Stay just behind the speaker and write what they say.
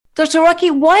Dr. Rakhee,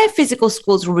 why are physical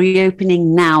schools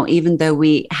reopening now, even though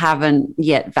we haven't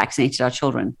yet vaccinated our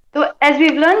children? So as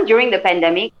we've learned during the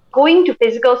pandemic, going to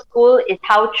physical school is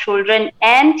how children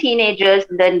and teenagers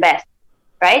learn best,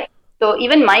 right? So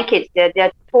even my kids,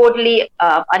 they're totally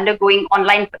undergoing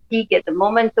online fatigue at the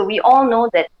moment. So we all know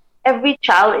that every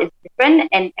child is different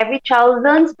and every child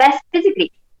learns best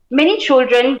physically. Many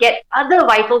children get other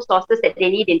vital sources that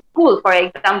they need in school. For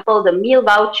example, the meal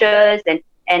vouchers and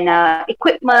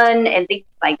equipment and things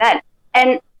like that.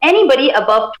 And anybody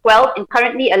above 12 and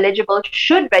currently eligible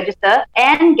should register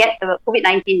and get the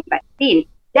COVID-19 vaccine.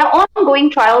 There are ongoing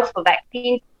trials for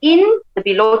vaccines in the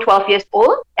below 12 years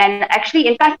old. And actually,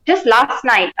 in fact, just last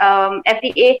night,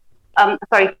 Pfizer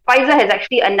has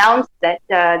actually announced that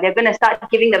they're going to start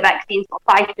giving the vaccines for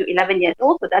 5 to 11 years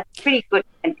old. So that's pretty good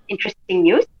and interesting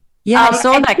news. Yeah, I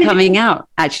saw that coming out,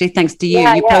 actually, thanks to you.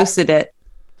 You posted it.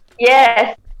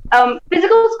 Yes.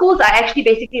 Physical schools are actually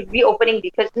basically reopening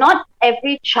because not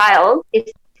every child is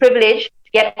privileged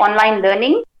to get online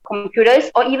learning,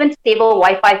 computers, or even stable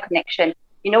Wi-Fi connection.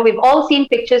 You know, we've all seen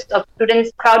pictures of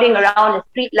students crowding around a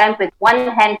street lamp with one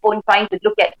handphone trying to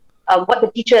look at what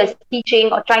the teacher is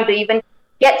teaching or trying to even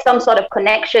get some sort of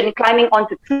connection, climbing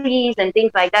onto trees and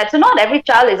things like that. So not every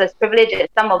child is as privileged as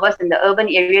some of us in the urban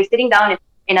areas, sitting down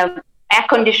in a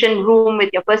air-conditioned room with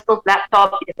your personal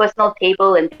laptop, your personal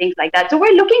table and things like that. So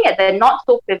we're looking at the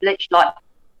not-so-privileged lot.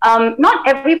 Not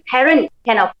every parent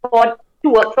can afford to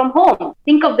work from home.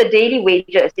 Think of the daily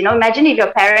wages. You know, imagine if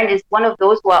your parent is one of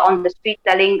those who are on the street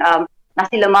selling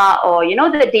nasi lemak or, you know,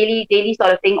 the daily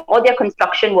sort of thing, or they're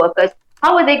construction workers.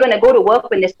 How are they going to go to work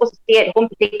when they're supposed to stay at home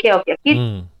to take care of their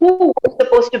kids who are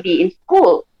supposed to be in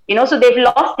school? You know, so they've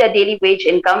lost their daily wage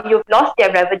income. You've lost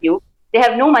their revenue. They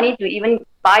have no money to even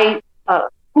buy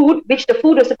food, which the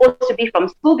food was supposed to be from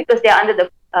school because they're under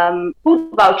the food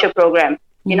voucher program.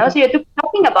 You know, so you're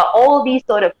talking about all these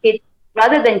sort of kids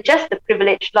rather than just the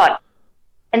privileged lot.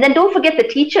 And then don't forget the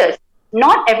teachers.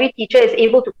 Not every teacher is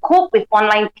able to cope with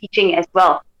online teaching as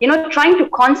well. You know, trying to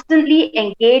constantly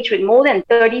engage with more than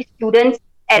 30 students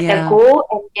at a go.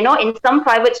 And, you know, in some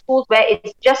private schools where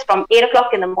it's just from 8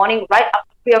 o'clock in the morning right up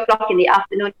to 3 o'clock in the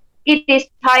afternoon, it is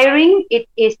tiring, it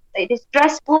is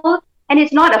stressful, and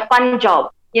it's not a fun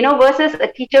job. You know, versus a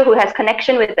teacher who has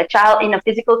connection with a child in a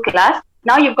physical class.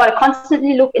 Now you've got to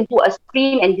constantly look into a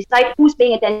screen and decide who's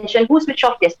paying attention, who switched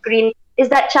off their screen. Is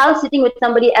that child sitting with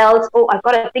somebody else? Oh, I've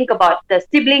got to think about the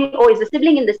sibling. Oh, is the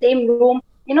sibling in the same room?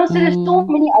 You know, so there's so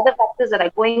many other factors that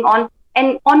are going on.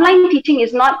 And online teaching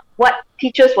is not what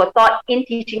teachers were taught in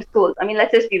teaching schools. I mean,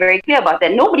 let's just be very clear about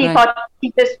that. Nobody taught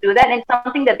teachers to do that. And it's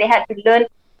something that they had to learn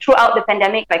throughout the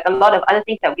pandemic, like a lot of other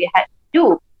things that we had to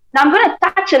do. Now, I'm going to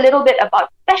touch a little bit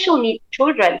about special needs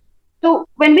children. So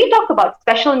when we talk about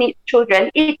special needs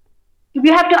children, we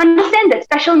have to understand that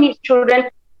special needs children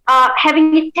are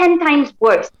having it 10 times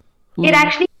worse. It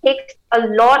actually takes a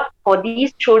lot for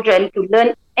these children to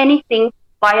learn anything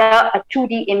via a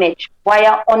 2D image,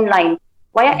 via online,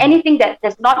 via anything that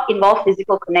does not involve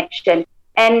physical connection.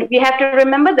 And we have to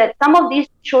remember that some of these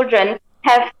children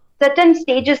have certain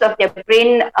stages of their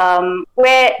brain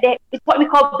where it's what we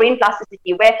call brain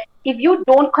plasticity, where if you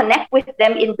don't connect with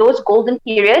them in those golden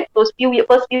periods, those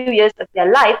first few years of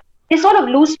their life, they sort of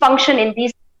lose function in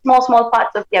these small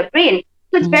parts of their brain.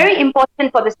 So it's very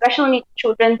important for the special needs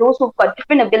children, those who've got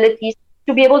different abilities,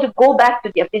 to be able to go back to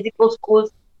their physical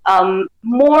schools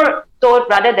more so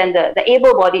rather than the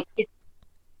able-bodied kids.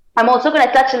 I'm also going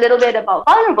to touch a little bit about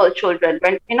vulnerable children.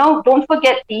 When, you know, don't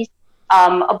forget these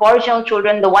Aboriginal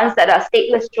children, the ones that are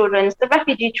stateless children, the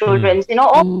refugee children, you know,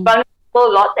 all vulnerable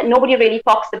lot that nobody really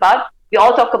talks about. We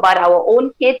all talk about our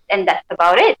own kids, and that's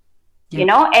about it. You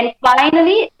know, and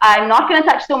finally, I'm not going to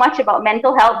touch so much about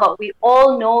mental health, but we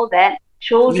all know that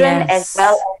children as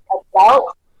well as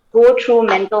adults go through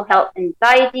mental health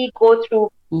anxiety, go through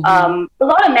a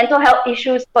lot of mental health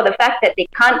issues for the fact that they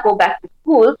can't go back to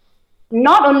school.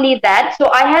 Not only that, so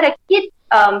I had a kid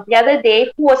the other day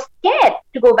who was scared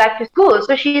to go back to school.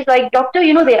 So she's like, doctor,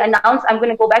 you know, they announced I'm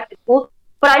going to go back to school,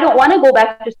 but I don't want to go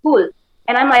back to school.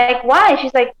 And I'm like, why?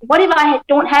 She's like, what if I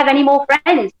don't have any more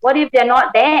friends? What if they're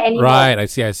not there anymore? Right, I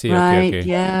see. Right, Okay.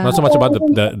 yeah. Not so much about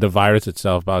the virus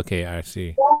itself, but okay, I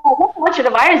see. Yeah, not so much of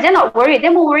the virus. They're not worried.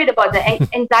 They're more worried about the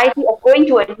anxiety of going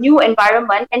to a new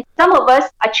environment. And some of us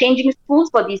are changing schools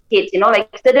for these kids. You know, like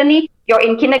suddenly you're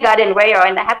in kindergarten where you're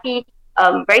in a happy,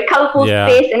 very colorful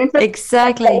space. And it's like,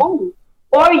 exactly.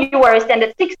 Or you are a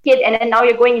standard 6 kid and then now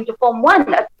you're going into Form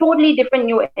 1, a totally different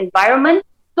new environment.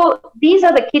 So these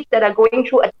are the kids that are going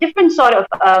through a different sort of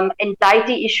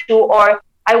anxiety issue, or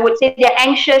I would say they're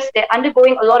anxious, they're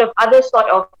undergoing a lot of other sort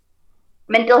of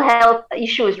mental health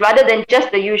issues rather than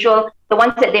just the usual, the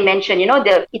ones that they mention,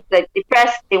 the kids are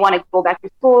depressed, they want to go back to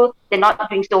school, they're not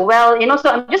doing so well, so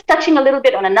I'm just touching a little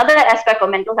bit on another aspect of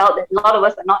mental health that a lot of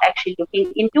us are not actually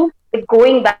looking into, but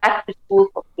going back to school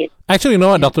for kids. Actually, you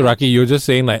know what, Dr. Rakhee, you were just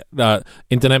saying like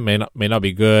internet may not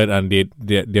be good and they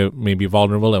may be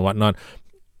vulnerable and whatnot.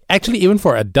 Actually, even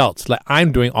for adults, like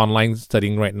I'm doing online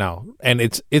studying right now, and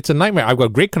it's a nightmare. I've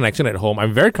got great connection at home.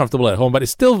 I'm very comfortable at home, but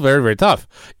it's still very, very tough,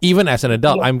 even as an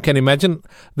adult. I can imagine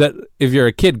that if you're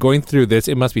a kid going through this,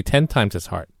 it must be 10 times as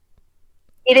hard.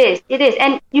 It is.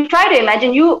 And you try to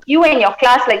imagine you and your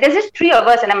class, like there's just 3 of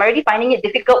us, and I'm already finding it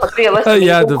difficult for 3 of us.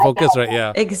 The focus, right?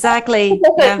 Yeah. Exactly.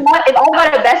 So it's not, if I've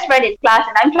got a best friend in class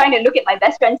and I'm trying to look at my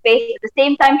best friend's face, at the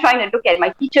same time trying to look at my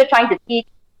teacher trying to teach.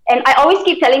 And I always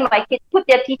keep telling my kids, put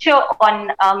their teacher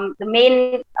on the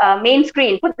main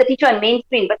screen, put the teacher on main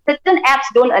screen. But certain apps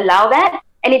don't allow that,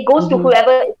 and it goes to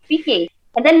whoever is speaking.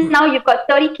 And then now you've got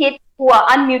 30 kids who are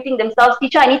unmuting themselves.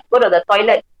 Teacher, I need to go to the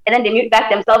toilet. And then they mute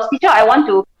back themselves. Teacher, I want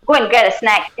to go and get a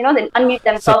snack. Then unmute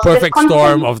themselves. It's a perfect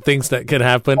storm of things that can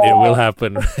happen. It will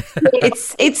happen.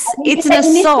 It's an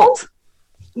assault.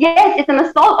 Yes, it's an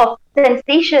assault of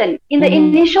sensation. In the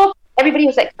initial, everybody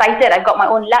was excited. I've got my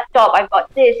own laptop. I've got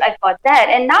this. I've got that.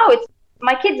 And now it's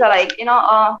my kids are like,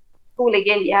 school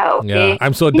again. Yeah, okay. Yeah,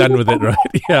 I'm so done with it, right?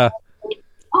 Yeah.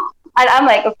 And I'm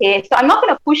like, okay. So I'm not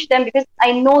going to push them because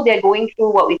I know they're going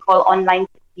through what we call online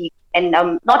fatigue. And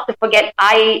not to forget,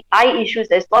 eye issues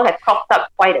as well have cropped up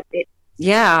quite a bit.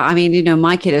 Yeah, I mean,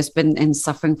 my kid has been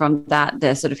suffering from that.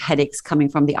 The sort of headaches coming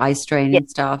from the eye strain and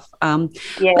stuff.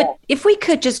 But if we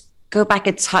could just go back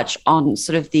and touch on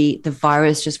sort of the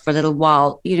virus just for a little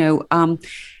while, can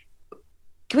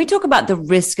we talk about the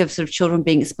risk of sort of children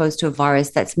being exposed to a virus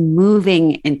that's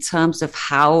moving in terms of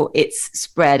how it's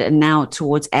spread and now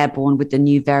towards airborne with the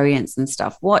new variants and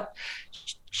stuff? What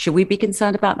should we be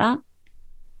concerned about that?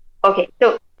 Okay,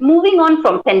 so moving on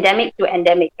from pandemic to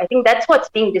endemic, I think that's what's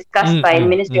being discussed by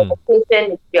Ministry of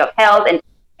Education, Ministry of Health, and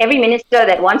every minister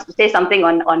that wants to say something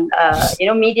on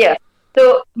media.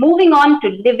 So moving on to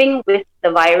living with the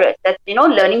virus, that's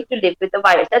learning to live with the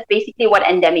virus. That's basically what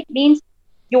endemic means.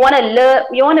 You want to learn.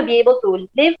 You want to be able to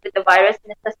live with the virus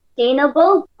in a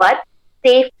sustainable but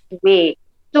safe way.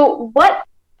 So what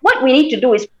we need to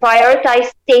do is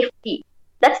prioritize safety.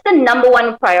 That's the number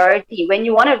one priority when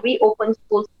you want to reopen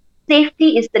schools.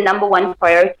 Safety is the number one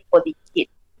priority for these kids,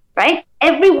 right?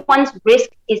 Everyone's risk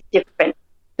is different.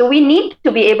 So we need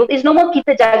to be able, it's no more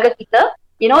kita jaga kita,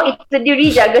 it's the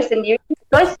diri jaga sendiri,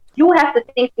 because you have to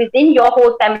think within your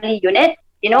whole family unit.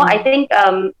 I think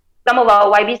some of our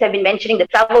YBs have been mentioning the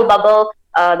travel bubble,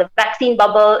 the vaccine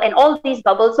bubble, and all these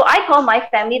bubbles. So I call my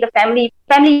family the family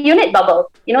unit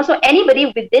bubble. So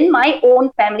anybody within my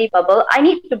own family bubble, I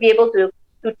need to be able to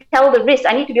tell the risk.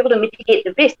 I need to be able to mitigate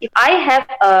the risk. If I have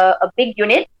a big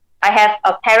unit, I have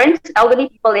parents, elderly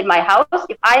people in my house.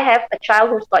 If I have a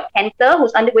child who's got cancer,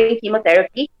 who's undergoing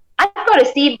chemotherapy, I've got to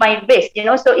see my risk,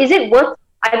 So is it worth,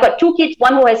 I've got 2 kids,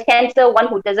 one who has cancer, one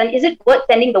who doesn't. Is it worth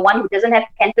sending the one who doesn't have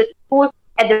cancer to school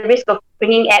at the risk of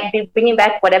bringing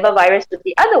back whatever virus to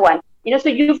the other one? So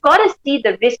you've got to see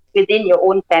the risk within your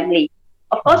own family.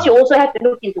 Of course, you also have to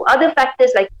look into other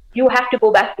factors, like you have to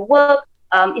go back to work.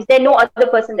 Is there no other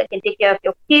person that can take care of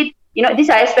your kid? These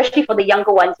are especially for the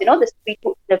younger ones,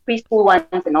 the preschool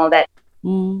ones and all that.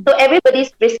 So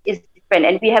everybody's risk is different,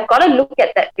 and we have got to look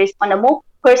at that risk on a more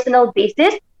personal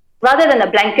basis rather than a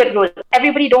blanket rule.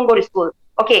 Everybody don't go to school.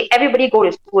 Okay, everybody go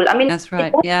to school. I mean, that's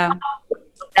right. Yeah.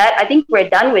 That I think we're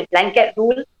done with blanket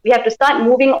rule. We have to start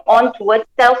moving on towards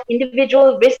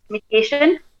individual risk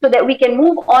mitigation so that we can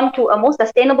move on to a more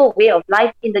sustainable way of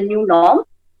life in the new norm.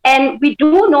 And we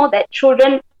do know that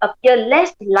children appear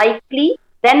less likely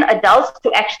than adults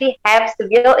to actually have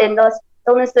severe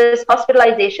illnesses,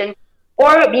 hospitalization,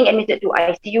 or being admitted to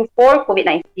ICU for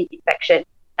COVID-19 infection.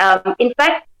 In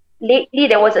fact, lately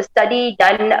there was a study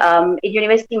done in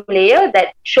University Malaya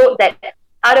that showed that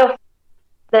out of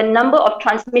the number of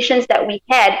transmissions that we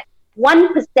had,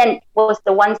 1% was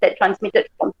the ones that transmitted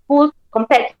from school,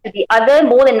 compared to the other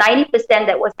more than 90%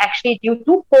 that was actually due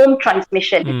to home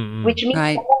transmission, which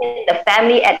means the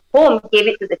family at home gave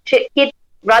it to the kid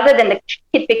rather than the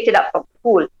kid picked it up from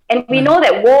school. And we know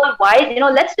that worldwide,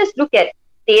 let's just look at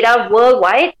data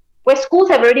worldwide where schools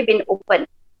have already been open.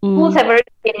 Schools have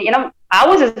already been,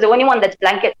 ours is the only one that's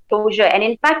blanket closure. And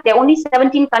in fact, there are only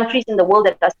 17 countries in the world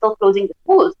that are still closing the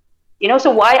schools.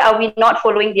 So why are we not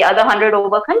following the other 100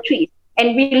 over countries?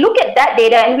 And we look at that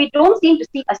data and we don't seem to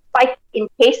see a spike in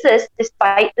cases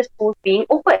despite the schools being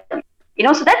open.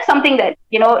 So that's something that,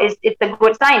 it's a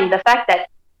good sign. The fact that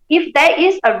if there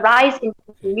is a rise in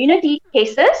community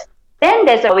cases, then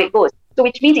there's how it goes. So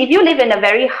which means if you live in a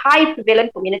very high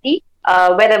prevalent community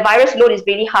where the virus load is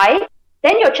really high,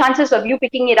 then your chances of you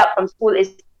picking it up from school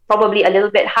is probably a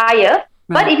little bit higher.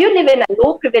 But if you live in a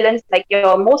low prevalence, like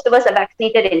most of us are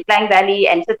vaccinated in Klang Valley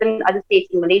and certain other states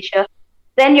in Malaysia,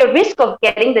 then your risk of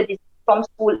getting the disease from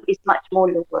school is much more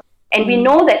lower. And we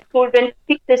know that children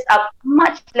pick this up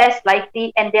much less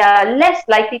likely, and they are less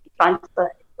likely to transfer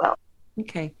as well.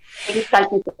 Okay.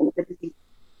 The disease.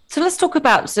 So let's talk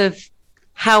about sort of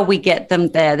how we get them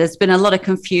there. There's been a lot of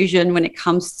confusion when it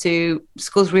comes to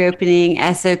schools reopening,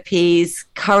 SOPs,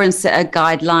 current set of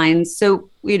guidelines. So,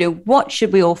 what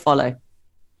should we all follow?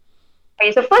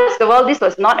 Okay, so first of all, this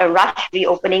was not a rush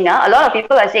reopening. A lot of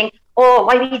people are saying, oh,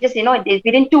 why we just,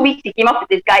 within 2 weeks, we came up with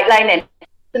this guideline. And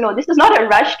so no, this is not a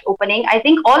rushed opening. I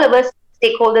think all of us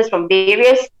stakeholders from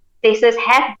various places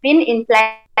have been in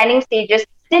planning stages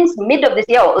since mid of this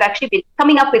year. We've actually been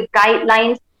coming up with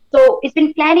guidelines. So it's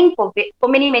been planning for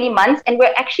many, many months, and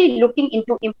we're actually looking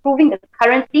into improving the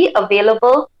currently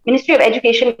available Ministry of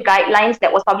Education guidelines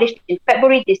that was published in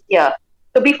February this year.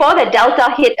 So before the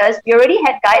Delta hit us, we already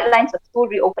had guidelines of school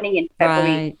reopening in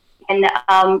February. Right.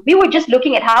 And we were just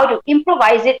looking at how to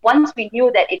improvise it once we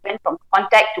knew that it went from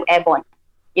contact to airborne.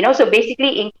 So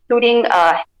basically including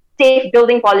safe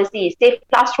building policies, safe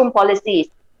classroom policies,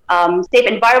 safe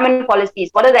environment policies.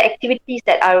 What are the activities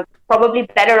that are probably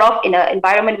better off in an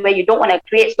environment where you don't want to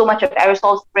create so much of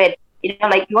aerosol spread?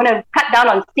 Like you want to cut down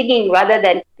on singing rather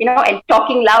than, and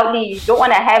talking loudly. You don't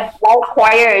want to have loud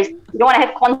choirs. You don't want to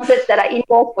have concerts that are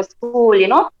indoors for school,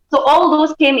 So all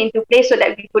those came into place so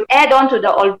that we could add on to the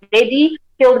already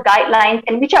filled guidelines,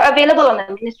 and which are available on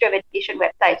the Ministry of Education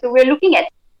website. So we're looking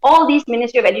at all these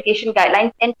Ministry of Education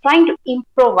guidelines and trying to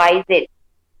improvise it.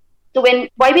 So when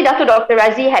YB Dr.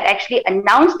 Razi had actually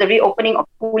announced the reopening of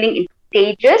schooling in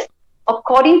stages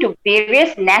according to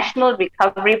various national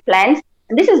recovery plans,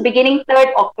 and this is beginning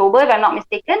 3rd October, if I'm not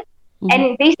mistaken. Mm-hmm.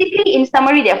 And basically, in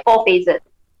summary, there are 4 phases.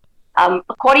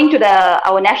 According to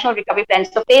our national recovery plan,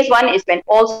 so phase 1 is when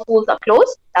all schools are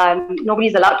closed.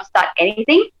 Nobody's allowed to start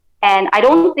anything. And I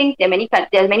don't think there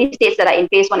are many states that are in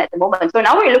phase 1 at the moment. So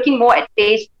now we're looking more at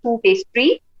phase 2, phase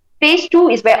 3. Phase 2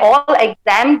 is where all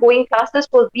exam-going classes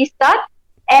will restart,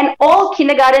 and all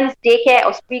kindergartens, daycare,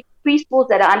 or preschools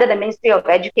that are under the Ministry of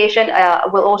Education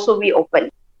will also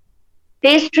reopen.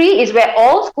 Phase 3 is where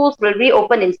all schools will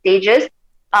reopen in stages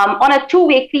on a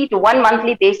 2-weekly to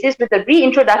 1-monthly basis, with the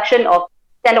reintroduction of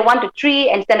standard 1 to 3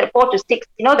 and standard 4 to 6.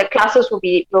 The classes will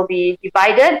be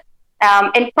divided.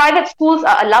 And private schools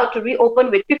are allowed to reopen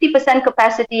with 50%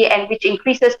 capacity, and which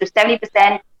increases to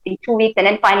 70% in 2 weeks, and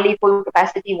then finally full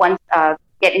capacity once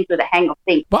get into the hang of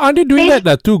things. But aren't they doing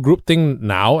the 2-group thing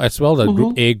now as well? The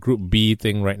Group A, Group B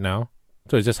thing right now?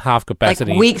 So it's just half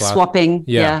capacity. Like week swapping.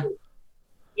 Yeah.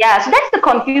 Yeah, so that's the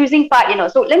confusing part,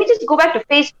 So let me just go back to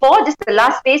phase 4, just the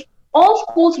last phase. All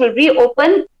schools will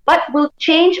reopen, but will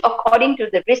change according to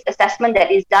the risk assessment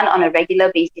that is done on a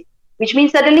regular basis. Which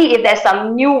means suddenly if there's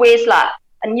some new ways,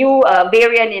 a new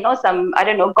variant, some,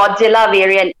 Godzilla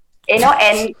variant, and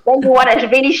then you want to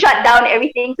really shut down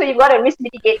everything. So you've got to risk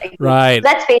mitigate again. Right. So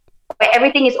that's phase where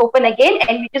everything is open again,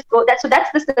 and you just go so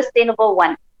that's the sustainable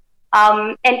one.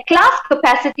 And class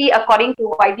capacity, according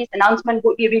to YB's announcement,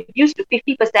 would be reduced to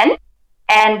 50%,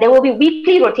 and there will be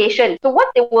weekly rotation. So what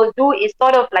they will do is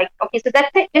sort of like, okay, so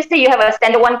that's it. Just say you have a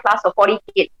standard 1 class of 40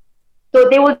 kids. So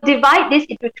they will divide this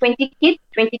into 20 kids.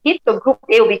 So Group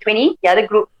A will be 20, the other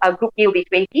Group B will be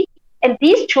 20. And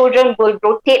these children will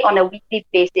rotate on a weekly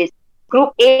basis.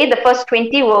 Group A, the first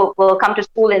 20 will come to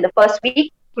school in the first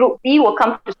week. Group B will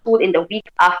come to school in the week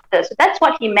after. So that's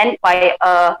what he meant by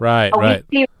a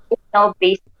weekly rotational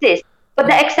basis. But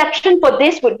the exception for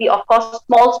this would be, of course,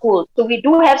 small schools. So we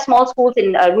do have small schools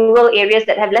in rural areas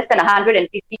that have less than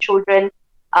 150 children.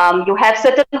 You have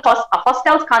certain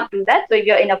hostels can't do that. So if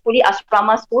you're in a fully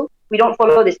asrama school, we don't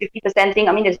follow this 50% thing.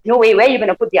 I mean, there's no way where you're going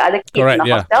to put the other kids in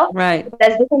a hostel. Right.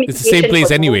 It's the same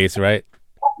place anyways, right?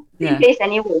 Same place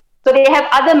anyway. So they have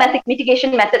other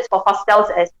mitigation methods for hostels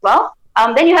as well.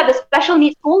 Then you have the special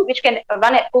needs school, which can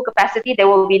run at full capacity. There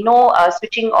will be no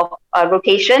switching of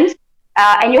rotations.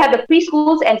 And you have the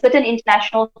preschools and certain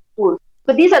international schools.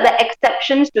 So these are the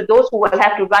exceptions to those who will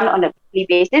have to run on a weekly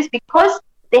basis, because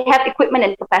they have equipment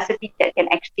and capacity that can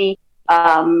actually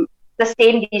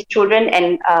sustain these children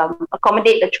and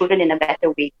accommodate the children in a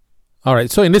better way. All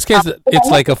right. So in this case, it's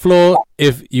like a flow.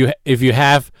 If you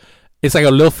have, it's like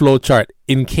a little flow chart.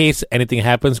 In case anything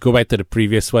happens, go back to the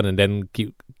previous one and then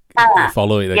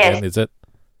follow it again. Is it?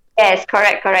 Yes,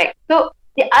 correct. So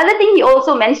the other thing he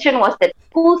also mentioned was that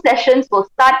school sessions will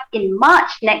start in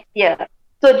March next year.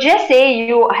 So just say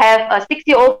you have a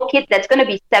 6-year-old kid that's going to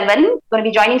be 7, going to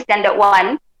be joining standard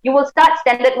 1. You will start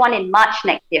standard 1 in March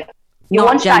next year. You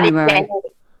won't start in January.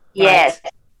 Yes.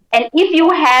 Right. And if you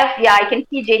have, I can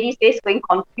see JD's face going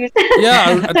confused.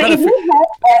 Yeah, so if you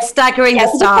have staggering the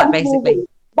start, basically.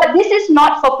 But this is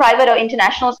not for private or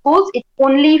international schools. It's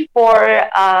only for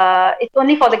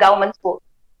the government schools.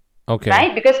 Okay.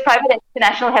 Right? Because private and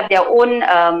international have their own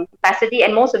capacity,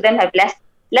 and most of them have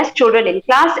less children in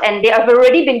class, and they have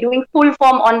already been doing full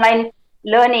form online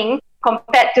learning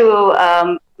compared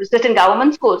to certain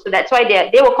government schools. So that's why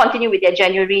they will continue with their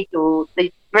January to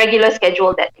the regular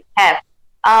schedule that they have.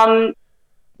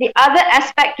 The other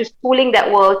aspect to schooling that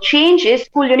will change is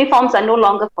school uniforms are no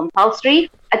longer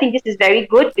compulsory. I think this is very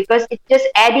good because it's just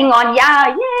adding on,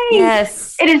 yay!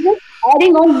 Yes. It is just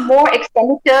adding on more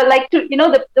expenditure, like to,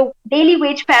 the daily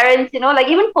wage parents, like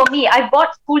even for me, I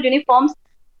bought school uniforms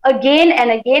again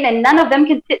and again, and none of them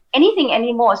can fit anything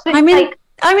anymore. So it's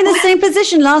I'm in the same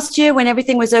position last year when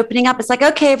everything was opening up. It's like,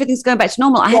 okay, everything's going back to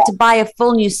normal. I had to buy a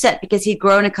full new set because he'd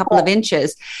grown a couple of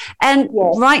inches. And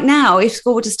right now, if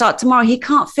school were to start tomorrow, he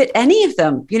can't fit any of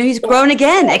them. He's grown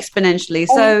again exponentially.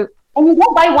 And you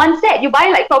don't buy one set. You buy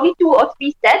like probably 2 or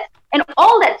 3 sets. And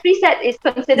all that 3 set is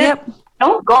considered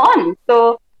gone.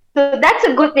 So that's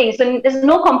a good thing. So there's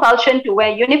no compulsion to wear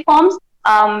uniforms.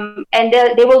 And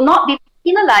they will not be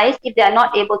penalized if they are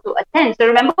not able to attend. So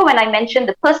remember when I mentioned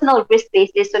the personal risk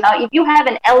basis. So now if you have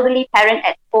an elderly parent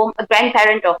at home, a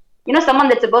grandparent, or someone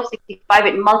that's above 65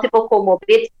 with multiple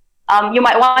comorbidities, you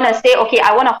might want to say, okay,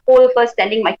 I want to hold first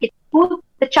sending my kid to school.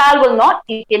 The child will not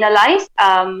be penalized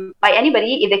by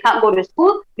anybody if they can't go to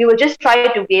school. We will just try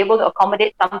to be able to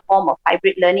accommodate some form of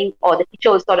hybrid learning, or the teacher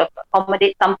will sort of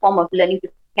accommodate some form of learning to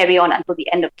carry on until the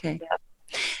end of the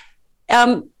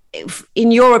year.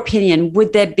 In your opinion,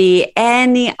 would there be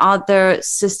any other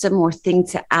system or thing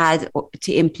to add or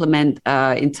to implement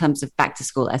in terms of back to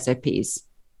school SOPs?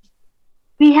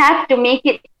 We have to make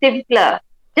it simpler.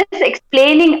 Just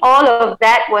explaining all of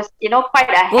that was, quite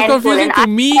a handful. It was confusing to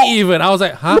me even. I was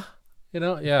like, huh?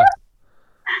 Yeah.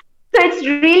 So it's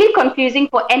really confusing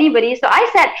for anybody. So I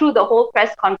sat through the whole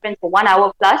press conference for 1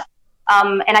 hour plus,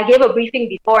 and I gave a briefing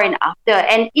before and after.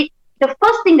 And the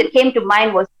first thing that came to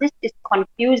mind was this is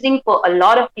confusing for a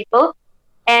lot of people.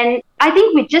 And I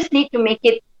think we just need to make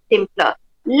it simpler,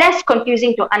 less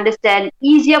confusing to understand,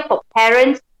 easier for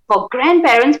parents, for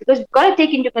grandparents, because we've got to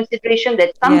take into consideration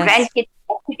that some grandkids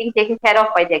are being taken care of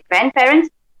by their grandparents.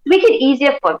 Make it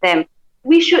easier for them.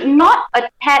 We should not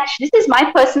attach, this is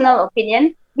my personal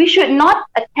opinion, we should not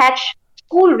attach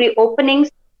school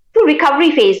reopenings to recovery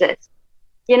phases.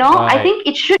 Right. I think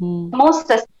it should be the most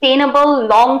sustainable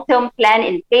long-term plan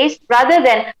in place rather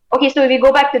than, okay, so if we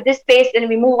go back to this phase and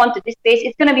we move on to this phase,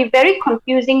 it's going to be very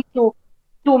confusing to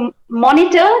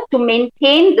monitor, to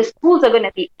maintain. The schools are going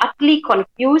to be utterly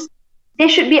confused. There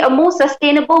should be a more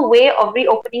sustainable way of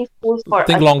reopening schools for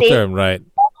think long-term, right?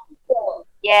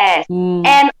 Yes. And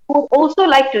I would also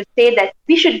like to say that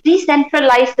we should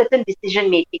decentralize certain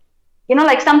decision-making.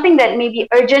 Like something that may be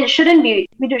urgent shouldn't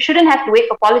have to wait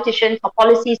for politicians or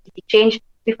policies to be changed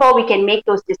before we can make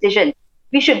those decisions.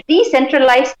 We should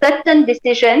decentralize certain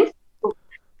decisions to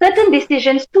certain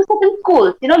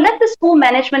schools. Let the school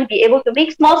management be able to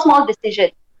make small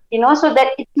decisions, so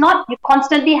that it's not, you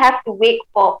constantly have to wait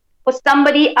for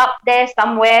somebody up there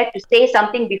somewhere to say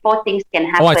something before things can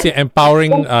happen. Oh, I see.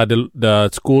 Empowering the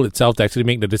school itself to actually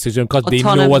make the decision because they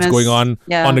know what's going on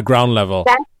the ground level.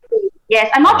 Yes,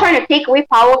 I'm not trying to take away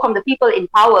power from the people in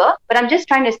power, but I'm just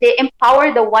trying to say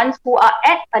empower the ones who are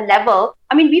at a level.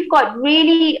 I mean, we've got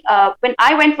really, when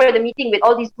I went for the meeting with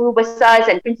all these guru basars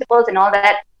and principals and all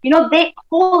that, they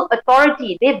hold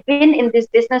authority. They've been in this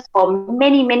business for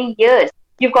many, many years.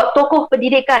 You've got tokoh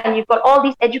pendidikan, and you've got all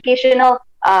these educational,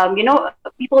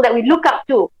 people that we look up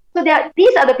to. So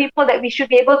these are the people that we should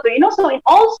be able to, so in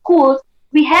all schools,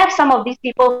 we have some of these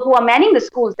people who are manning the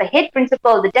schools, the head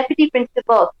principal, the deputy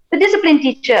principal, the discipline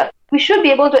teacher. We should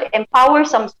be able to empower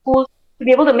some schools to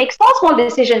be able to make small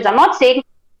decisions. I'm not saying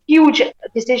huge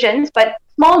decisions, but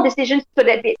small decisions so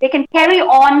that they can carry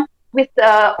on with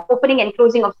opening and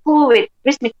closing of school, with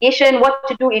risk mitigation, what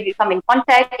to do if you come in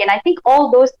contact. And I think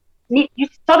all those you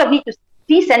sort of need to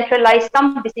decentralize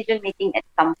some decision making at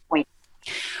some point.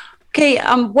 Okay,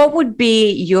 what would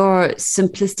be your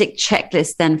simplistic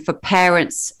checklist then for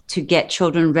parents to get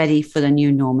children ready for the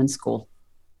new norm in school?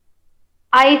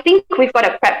 I think we've got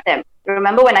to prep them.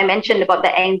 Remember when I mentioned about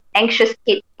the anxious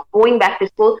kids going back to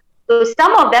school? So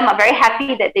some of them are very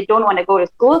happy that they don't want to go to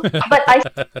school, but I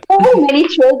see so many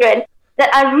children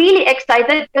that are really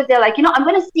excited because they're like, I'm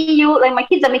going to see you. Like my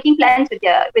kids are making plans with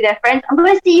their friends. I'm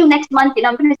going to see you next month.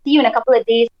 I'm going to see you in a couple of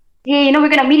days. Yeah, we're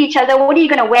going to meet each other. What are you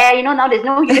going to wear? Now there's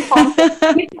no uniform.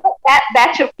 That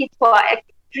batch of kids who are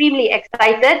extremely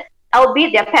excited,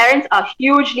 albeit their parents are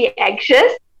hugely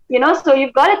anxious. So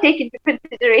you've got to take into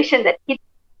consideration that kids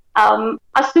are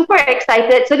super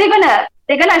excited. So they're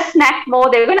gonna snack more.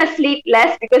 They're gonna sleep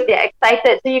less because they're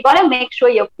excited. So you got to make sure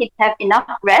your kids have enough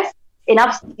rest,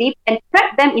 enough sleep, and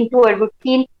prep them into a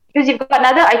routine, because you've got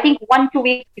another, I think, 1-2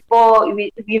 weeks before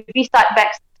we restart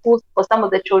back schools for some of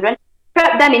the children.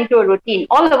 Prep them into a routine.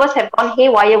 All of us have gone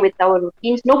haywire with our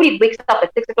routines. Nobody wakes up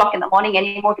at 6 o'clock in the morning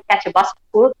anymore to catch a bus to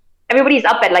school. Everybody's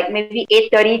up at like maybe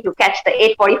 8:30 to catch the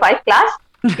 8:45 class,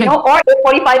 or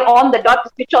 8:45 on the dot to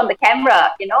switch on the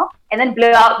camera, and then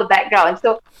blur out the background.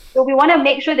 So we want to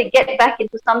make sure they get back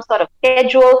into some sort of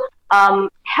schedule.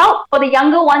 Help for the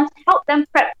younger ones, help them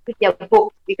prep with their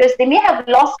books, because they may have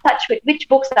lost touch with which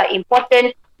books are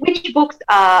important, which books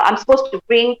I'm supposed to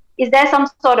bring. Is there some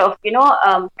sort of,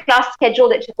 class schedule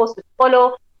that you're supposed to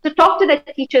follow? So talk to the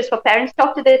teachers. For parents,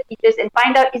 talk to the teachers and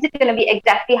find out, is it going to be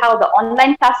exactly how the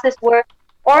online classes work,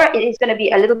 or it is going to be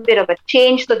a little bit of a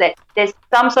change so that there's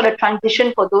some sort of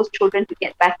transition for those children to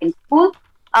get back in school.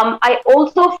 I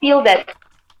also feel that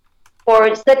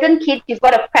for certain kids, you've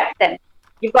got to prep them.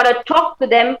 You've got to talk to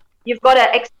them. You've got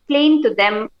to explain to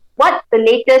them what the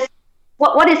latest,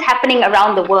 what is happening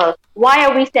around the world. Why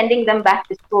are we sending them back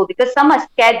to school? Because some are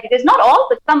scared, because not all,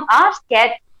 but some are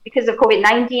scared because of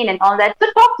COVID-19 and all that.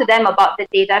 So talk to them about the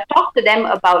data. Talk to them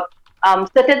about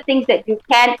certain things that you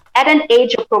can at an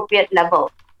age-appropriate level.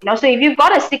 So if you've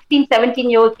got a 16,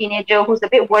 17-year-old teenager who's a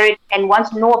bit worried and wants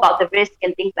to know about the risk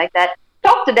and things like that,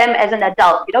 talk to them as an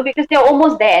adult, because they're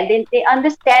almost there and they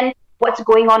understand what's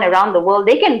going on around the world.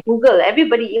 They can Google.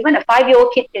 Everybody, even a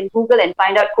 5-year-old kid can Google and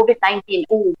find out COVID-19.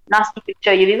 Ooh, nasty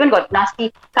picture. You've even got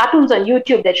nasty cartoons on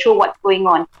YouTube that show what's going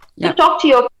on. So talk to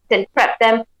your kids and prep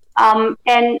them.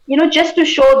 And, just to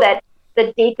show that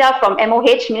the data from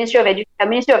MOH, Ministry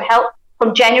of Health,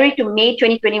 from January to May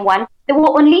 2021, there were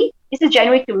only, this is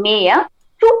January to May,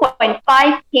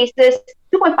 2.5 cases,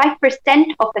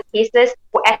 2.5% of the cases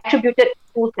were attributed to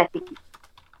school settings.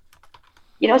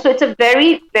 So it's a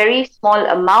very, very small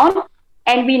amount.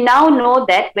 And we now know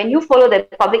that when you follow the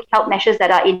public health measures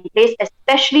that are in place,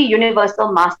 especially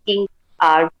universal masking,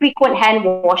 frequent hand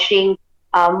washing,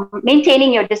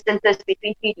 maintaining your distances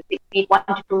between 3 to 6 feet, 1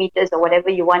 to 2 meters, or whatever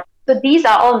you want. So these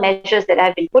are all measures that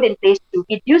have been put in place to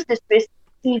reduce this risk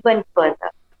even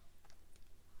further.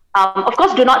 Of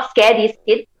course, do not scare these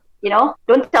kids.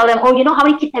 Don't tell them, how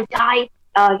many kids have died?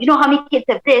 How many kids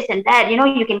have this and that?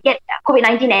 You can get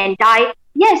COVID-19 and die.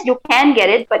 Yes, you can get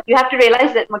it, but you have to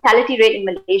realize that mortality rate in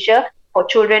Malaysia for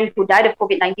children who died of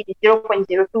COVID-19 is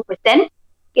 0.02%.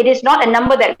 It is not a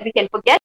number that we can forget.